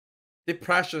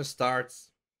Depression starts.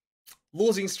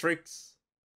 Losing streaks.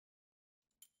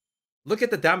 Look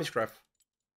at the damage graph.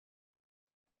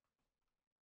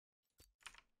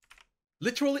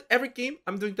 Literally every game,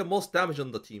 I'm doing the most damage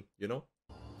on the team, you know?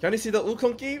 Can you see the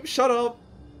Wukong game? Shut up,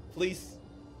 please.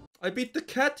 I beat the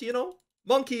cat, you know?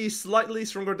 Monkey is slightly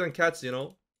stronger than cats, you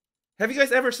know? Have you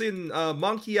guys ever seen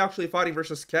Monkey actually fighting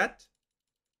versus cat?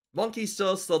 Monkey's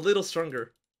just a little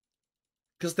stronger.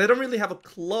 Because they don't really have a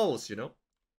claws, you know?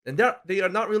 And they are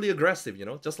not really aggressive, you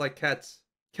know? Just like cats.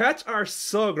 Cats are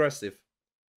so aggressive.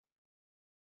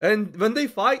 And when they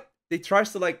fight, they try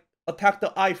to like attack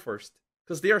the eye first.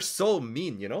 Because they are so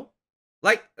mean, you know?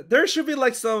 Like, there should be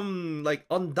like some like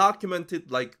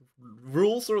undocumented like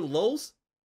rules or laws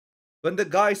when the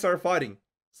guys are fighting.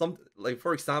 Some, like,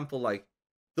 for example, like,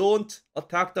 don't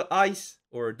attack the eyes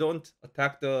or don't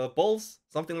attack the balls,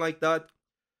 something like that.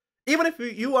 Even if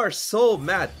you are so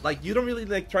mad, like, you don't really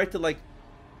like try to like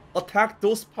attack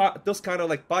those kind of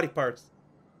like body parts,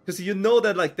 because you know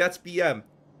that like that's BM.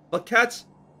 But cats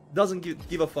doesn't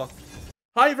give a fuck.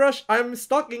 Hi Rush, I'm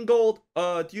stuck in gold.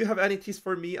 Do you have any tips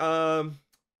for me?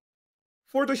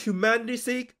 For the humanity's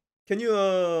sake, can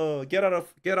you get out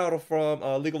of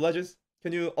from League of Legends?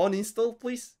 Can you uninstall,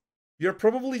 please? You're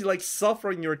probably like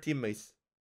suffering your teammates.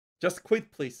 Just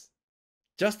quit, please.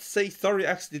 Just say sorry,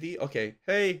 XDD. Okay.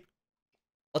 Hey,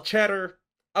 a chatter.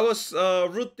 I was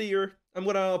rude there. I'm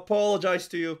gonna apologize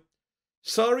to you.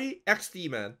 Sorry, XD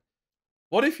man.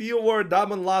 What if you were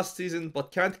diamond last season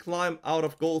but can't climb out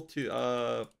of gold too?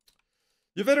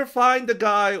 You better find the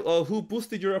guy who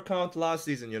boosted your account last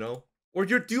season, you know? Or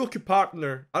your duo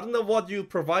partner. I don't know what you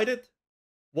provided.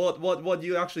 What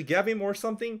you actually gave him or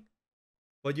something.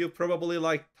 But you probably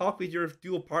like talk with your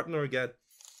duo partner again.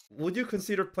 Would you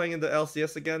consider playing in the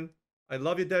LCS again? I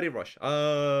love you, Daddy Rush.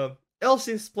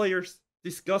 LCS players,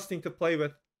 disgusting to play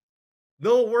with.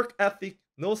 No work ethic,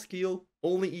 no skill,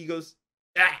 only egos.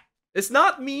 Ah! It's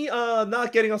not me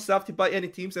not getting accepted by any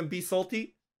teams and be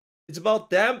salty. It's about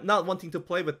them not wanting to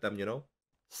play with them, you know?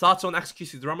 Thoughts on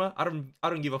XQC drama? I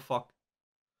don't give a fuck.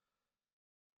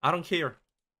 I don't care.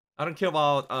 I don't care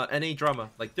about NA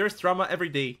drama. Like, there's drama every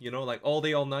day, you know? Like, all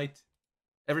day, all night.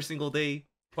 Every single day.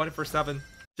 24/7.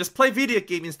 Just play video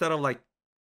game instead of, like,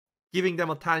 giving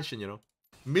them attention, you know?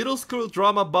 Middle school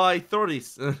drama by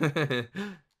 30s.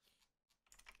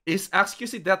 Is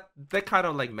XQC that kind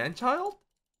of, like, man-child?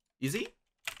 Is he?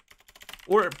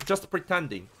 Or just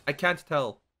pretending? I can't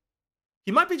tell.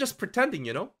 He might be just pretending,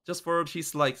 you know? Just for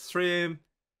his, like, stream,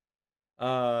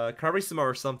 charisma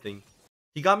or something.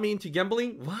 He got me into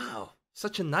gambling? Wow,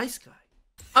 such a nice guy.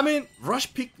 I mean,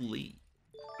 Rush picked Lee.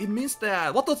 It means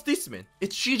that... What does this mean?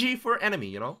 It's GG for enemy,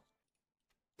 you know?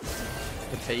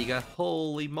 Katega,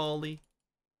 holy moly.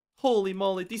 Holy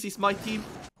moly, this is my team.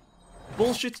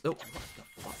 Bullshit. Oh, what the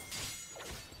fuck?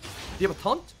 Do you have a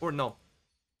taunt or no?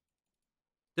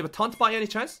 Do you have a taunt by any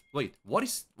chance? Wait, what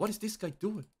is this guy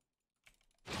doing?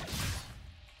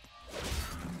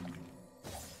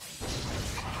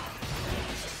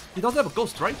 He doesn't have a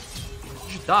ghost, right?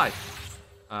 You should die.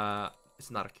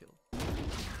 It's not a kill.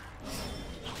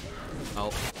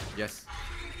 Oh, yes.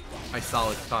 I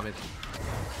saw it coming.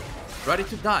 Ready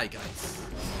to die, guys.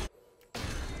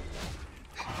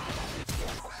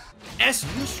 As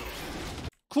usual.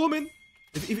 Kumin,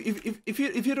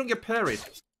 if you don't get parried,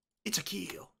 it's a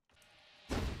kill.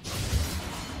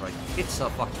 Right, it's a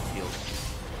fucking kill.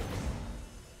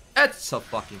 It's a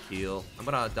fucking kill. I'm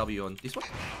gonna W on this one.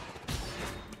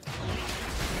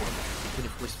 Can you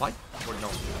please fight? Or no?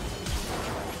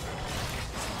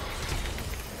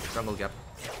 Jungle gap.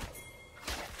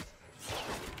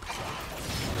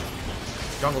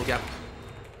 Jungle gap.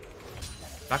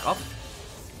 Back up.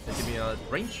 And give me a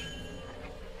range.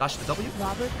 Dash the W.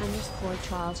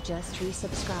 Robert_Charles just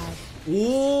resubscribed.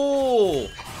 Ooh!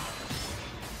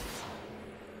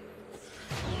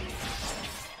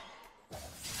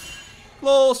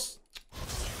 Close!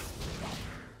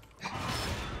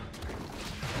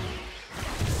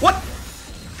 What?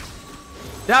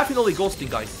 Definitely ghosting,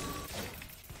 guys.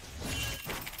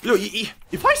 Yo,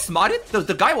 if I smite it,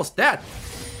 the guy was dead.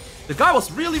 The guy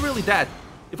was really, really dead.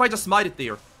 If I just smite it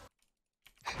there.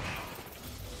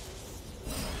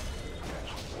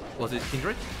 Was it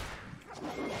Kindred?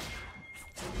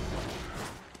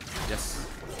 Yes.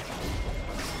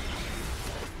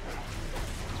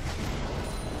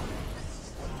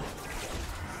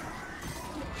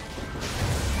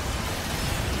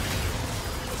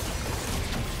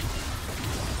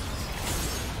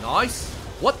 Nice.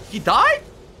 What? He died?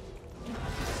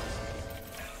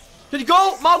 Can you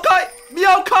go? Maokai!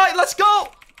 Maokai! Let's go!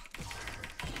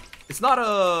 It's not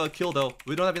a kill though.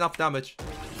 We don't have enough damage.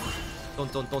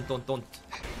 Don't.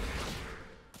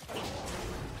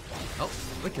 Oh,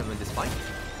 we can win this fight.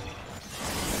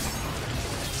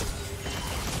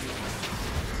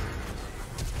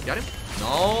 Got him.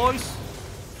 Nice.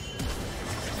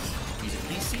 Easy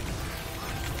peasy.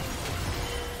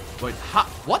 Wait,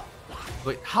 what?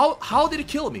 Wait, how did he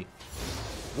kill me?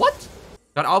 What?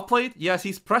 Got outplayed? Yes,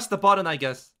 he's pressed the button, I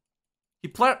guess. He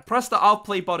pressed the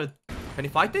outplay button. Can he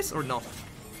fight this or no?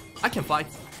 I can fight,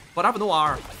 but I have no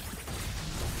R.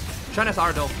 China's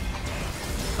R though.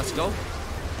 Let's go.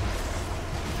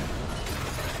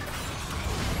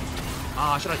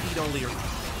 Ah, should I eat earlier?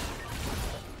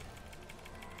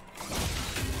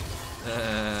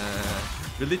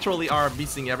 We literally are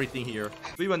missing everything here.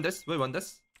 We win this. We win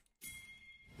this.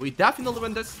 We definitely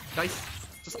win this, guys.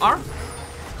 Just R.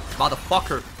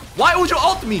 Motherfucker. Why would you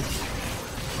ult me?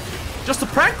 Just a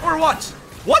prank or what?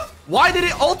 What? Why did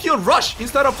it ult you on Rush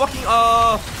instead of fucking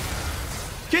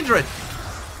Kindred?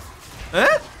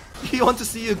 Eh? You want to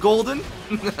see a golden?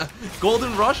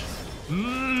 Golden Rush?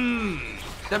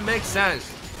 That makes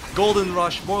sense. Golden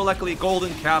Rush, more likely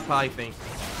Golden Kappa, I think.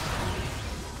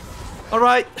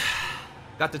 Alright.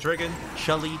 Got the Dragon,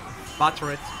 Shelly,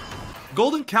 Batoret.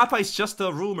 Golden Kappa is just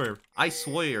a rumor, I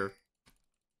swear.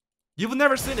 You've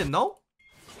never seen it, no?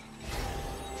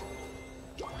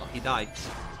 Oh, he died.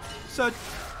 So,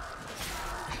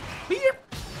 here,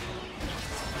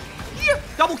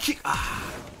 double kick. Ah.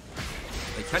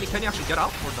 Wait, can he actually get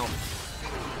out or no?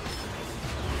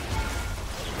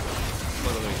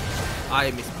 Wait.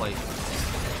 I misplayed.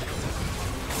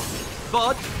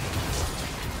 But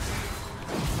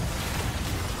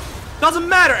doesn't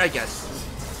matter, I guess.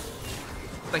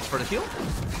 Thanks for the kill.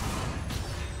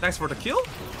 Thanks for the kill.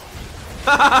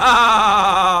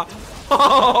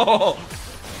 Oh,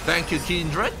 thank you,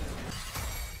 Kindred.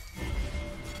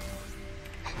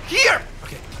 Here!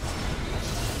 Okay.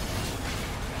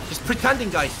 Just pretending,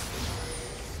 guys.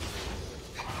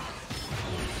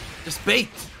 Just bait.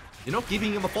 You know,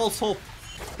 giving him a false hope.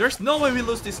 There's no way we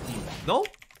lose this game. No?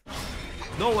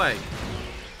 No way.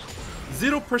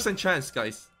 0% chance,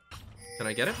 guys. Can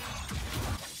I get him?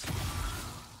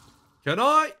 Can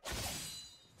I?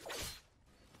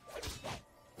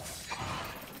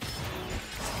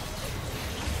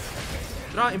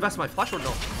 Should I invest my flash or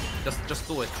no? Just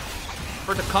do it.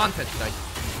 For the content, guys.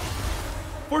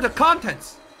 For the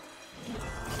contents!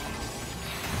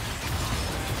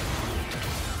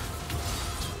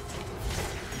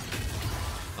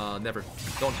 Never.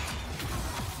 Don't.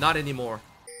 Not anymore.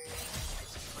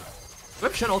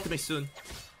 Web Shen ultimate soon.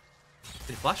 Did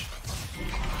he flash?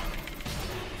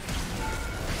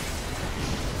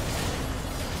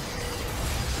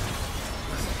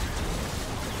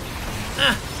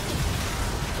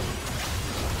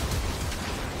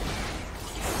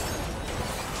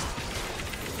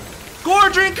 Gore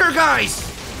drinker, guys!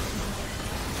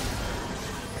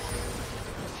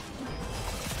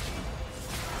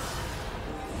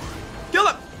 Kill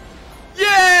him!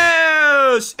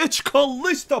 Yes! It's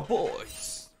Kalista,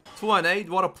 boys! 2-8,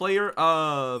 what a player.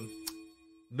 No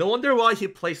wonder why he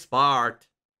plays Bard.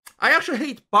 I actually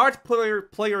hate Bard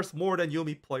players more than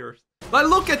Yuumi players. Like,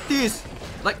 look at this!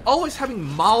 Like, always having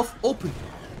mouth open.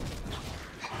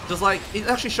 Just like, it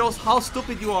actually shows how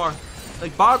stupid you are.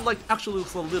 Like, Bard, like, actually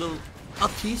looks a little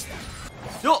atheist.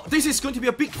 Yo, this is going to be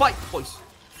a big fight, boys.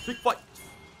 Big fight.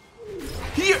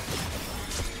 Here!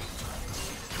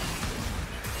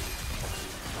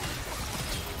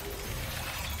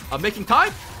 I'm making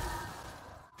time.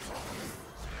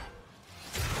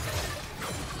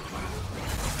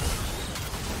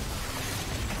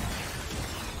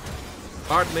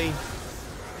 Bard main.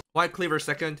 White Cleaver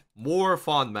second. More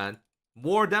fun, man.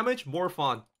 More damage, more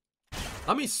fun.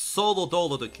 Let me solo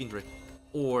dolo the Kindred.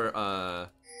 Or,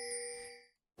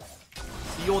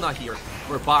 Fiona here.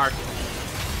 Or Bard.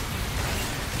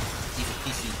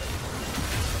 Easy.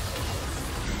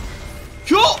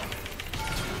 Cool!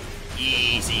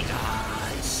 Easy,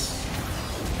 guys.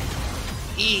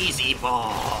 Easy,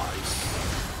 boys.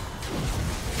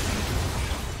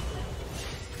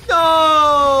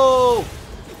 No!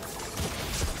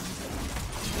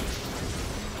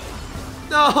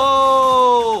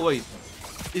 No! Wait.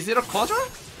 Is it a quadra?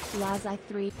 Lazai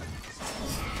 3.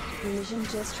 Vision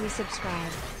just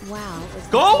resubscribed. Wow, is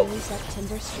Go! that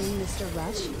September stream Mr.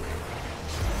 Rush?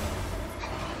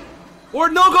 Or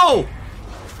no go!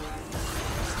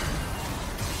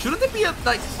 Shouldn't it be a,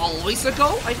 like, always a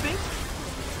go, I think?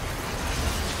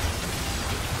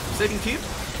 Saving team?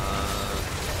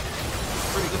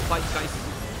 Pretty good fight, guys.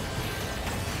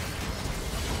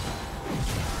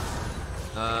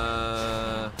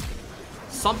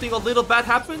 Something a little bad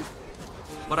happened,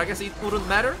 but I guess it wouldn't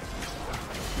matter.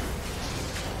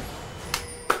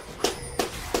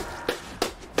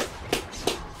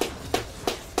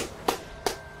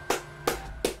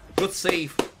 good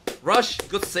save. Rush,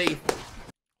 good save.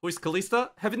 Who is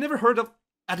Kalista? Have you never heard of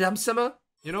Adam Sama?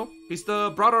 You know? He's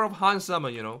the brother of Han Sama,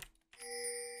 you know?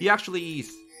 He actually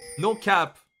is. No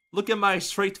cap. Look at my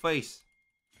straight face.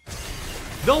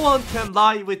 No one can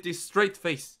lie with this straight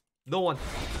face. No one.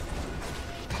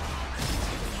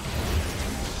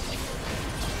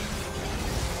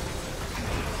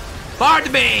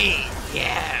 Pardon me!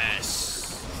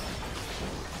 Yes!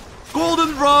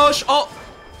 Golden Rush! Oh!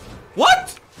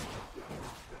 What?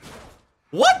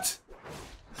 What?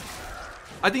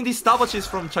 I think this stopwatch is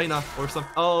from China or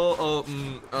something.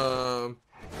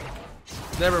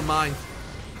 Never mind.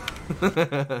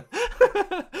 I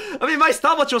mean, my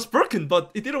stopwatch was broken,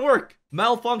 but it didn't work.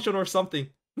 Malfunction or something.